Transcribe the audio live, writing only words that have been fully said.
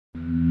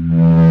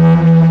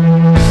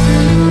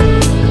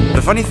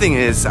The funny thing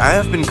is, I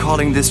have been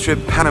calling this trip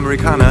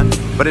Panamericana,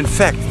 but in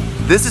fact,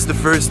 this is the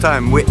first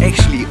time we're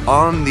actually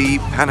on the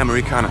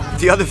Panamericana.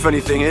 The other funny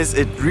thing is,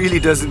 it really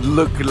doesn't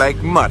look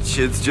like much,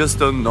 it's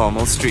just a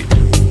normal street.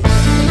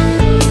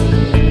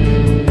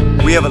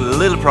 We have a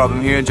little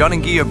problem here. John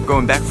and Gui are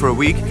going back for a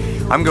week.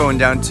 I'm going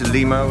down to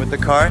Lima with the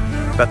car,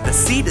 but the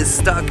seat is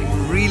stuck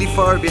really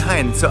far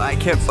behind, so I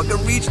can't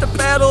fucking reach the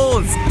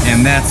pedals.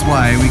 And that's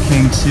why we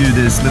came to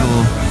this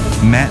little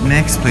Matt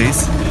Max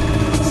place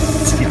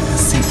to get the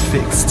seat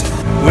fixed.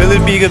 Will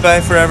it be goodbye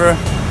forever?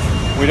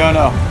 We don't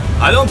know.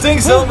 I don't think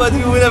so, but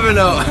you will never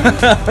know.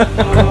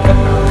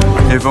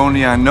 If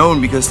only I'd known,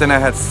 because then I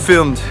had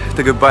filmed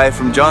the goodbye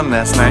from John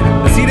last night.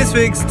 The seat is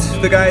fixed,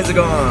 the guys are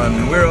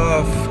gone. We're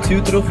off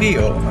to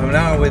Trujillo. I'm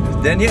now with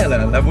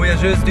Daniela, la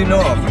voyageuse du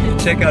Nord.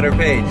 Check out her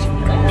page.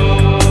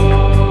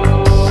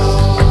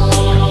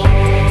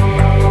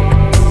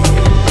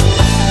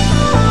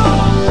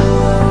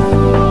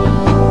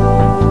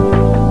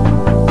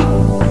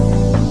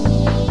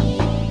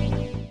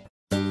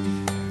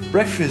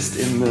 Breakfast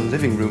in the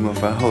living room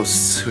of our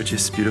hosts, which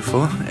is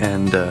beautiful,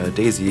 and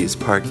Daisy is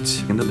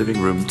parked in the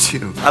living room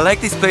too. I like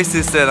these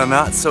places that are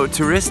not so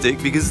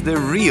touristic because they're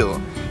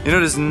real. You know,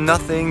 there's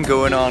nothing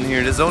going on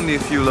here. There's only a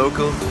few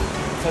locals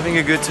having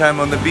a good time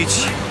on the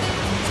beach.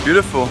 It's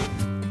beautiful.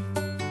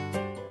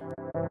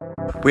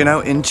 We're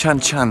now in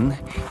Chan Chan,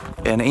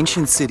 an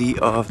ancient city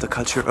of the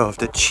culture of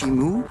the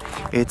Chimu.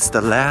 It's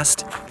the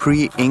last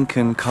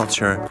pre-Incan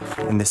culture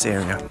in this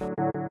area.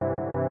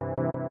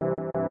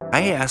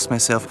 I asked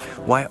myself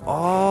why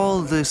all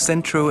the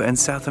Central and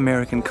South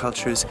American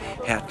cultures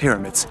had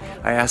pyramids.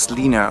 I asked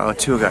Lina, our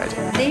tour guide.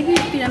 They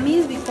built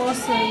pyramids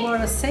because they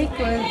were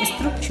sacred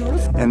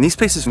structures. And these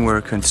places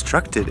were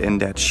constructed in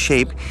that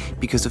shape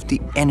because of the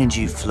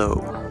energy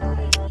flow.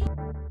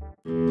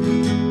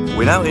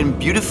 We're now in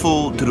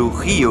beautiful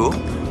Trujillo,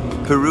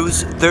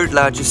 Peru's third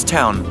largest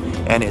town,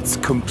 and it's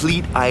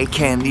complete eye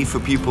candy for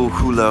people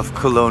who love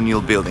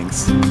colonial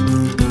buildings.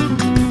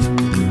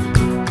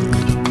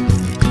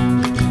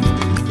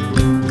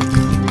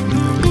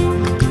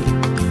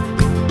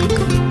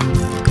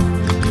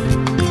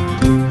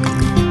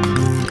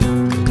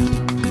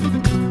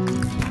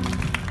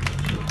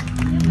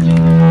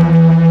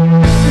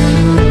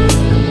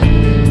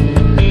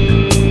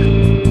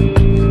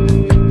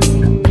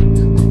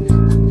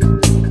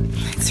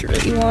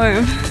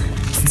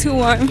 It's too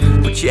warm.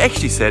 What she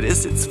actually said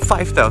is it's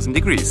 5,000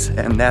 degrees,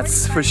 and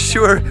that's for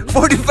sure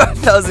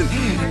 45,000.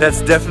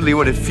 That's definitely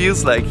what it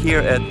feels like here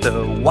at the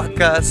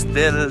Huacas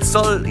del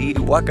Sol y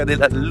Huaca de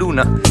la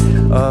Luna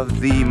of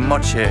the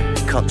Moche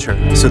culture.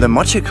 So the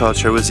Moche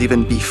culture was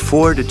even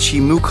before the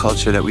Chimu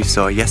culture that we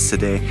saw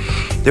yesterday.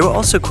 They were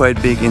also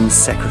quite big in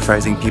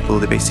sacrificing people.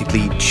 They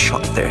basically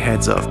chopped their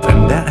heads off,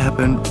 and that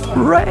happened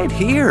right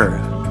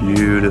here.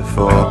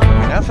 Beautiful.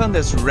 We now found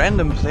this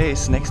random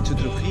place next to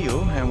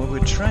Trujillo, and what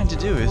we're trying to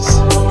do is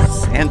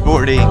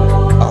sandboarding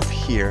up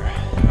here.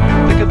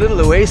 Like a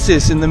little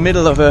oasis in the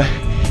middle of a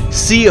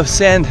sea of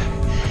sand,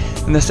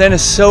 and the sand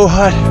is so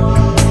hot.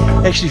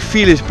 I actually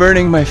feel it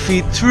burning my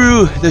feet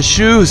through the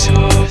shoes.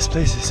 This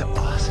place is so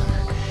awesome.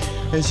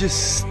 It's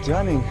just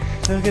stunning.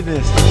 Look at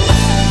this.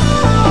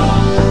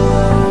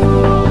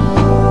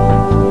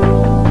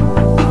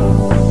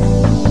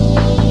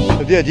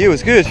 The idea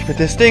was good, but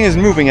this thing isn't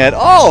moving at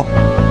all.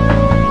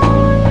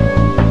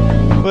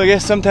 Well, I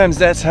guess sometimes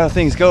that's how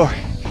things go.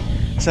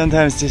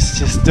 Sometimes this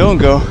just don't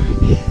go,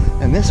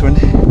 and this one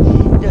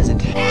doesn't.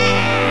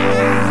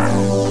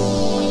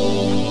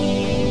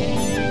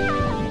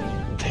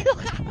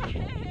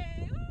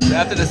 So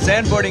after the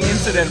sandboarding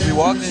incident, we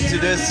walked into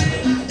this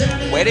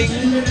wedding,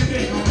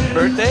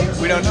 birthday,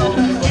 we don't know,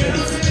 but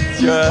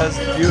it's just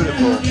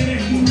beautiful.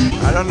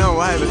 I don't know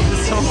why, but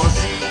this almost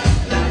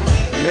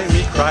made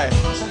me cry.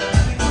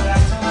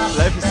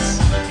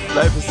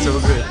 Life is so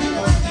good.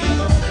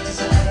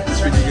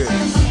 It's really good.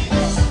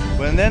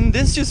 Well, and then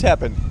this just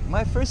happened.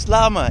 My first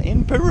llama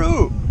in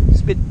Peru.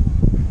 Spit.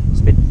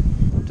 Spit.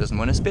 Doesn't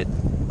want to spit.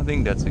 I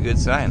think that's a good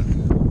sign.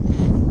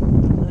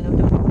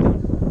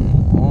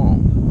 Oh.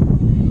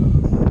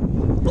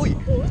 Oh,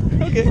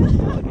 okay.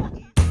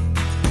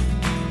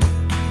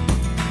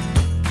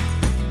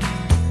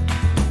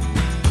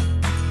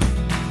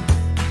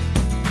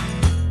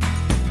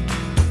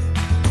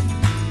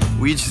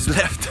 We just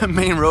left the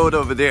main road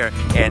over there,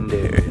 and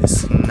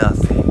there's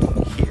nothing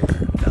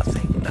here.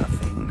 Nothing.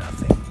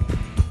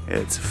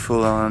 It's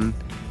full-on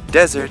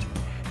desert,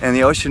 and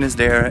the ocean is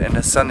there, and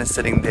the sun is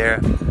sitting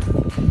there.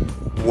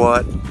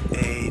 What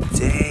a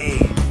day!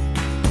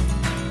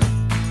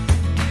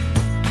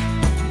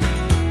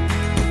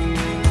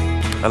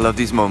 I love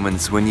these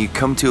moments when you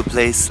come to a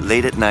place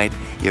late at night,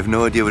 you have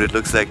no idea what it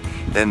looks like,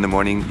 then in the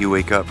morning you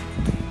wake up,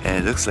 and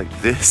it looks like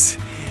this.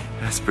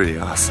 That's pretty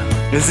awesome.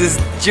 This is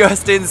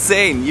just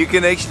insane. You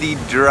can actually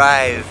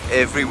drive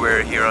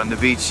everywhere here on the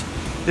beach.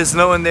 There's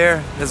no one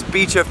there. There's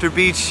beach after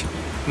beach.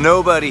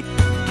 Nobody.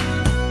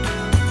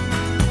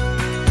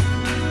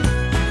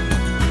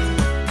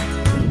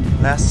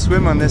 Last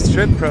swim on this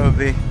trip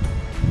probably.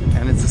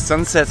 and it's a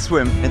sunset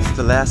swim. It's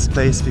the last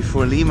place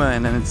before Lima,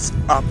 and then it's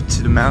up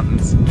to the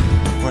mountains.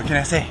 What can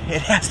I say?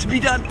 It has to be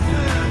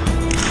done.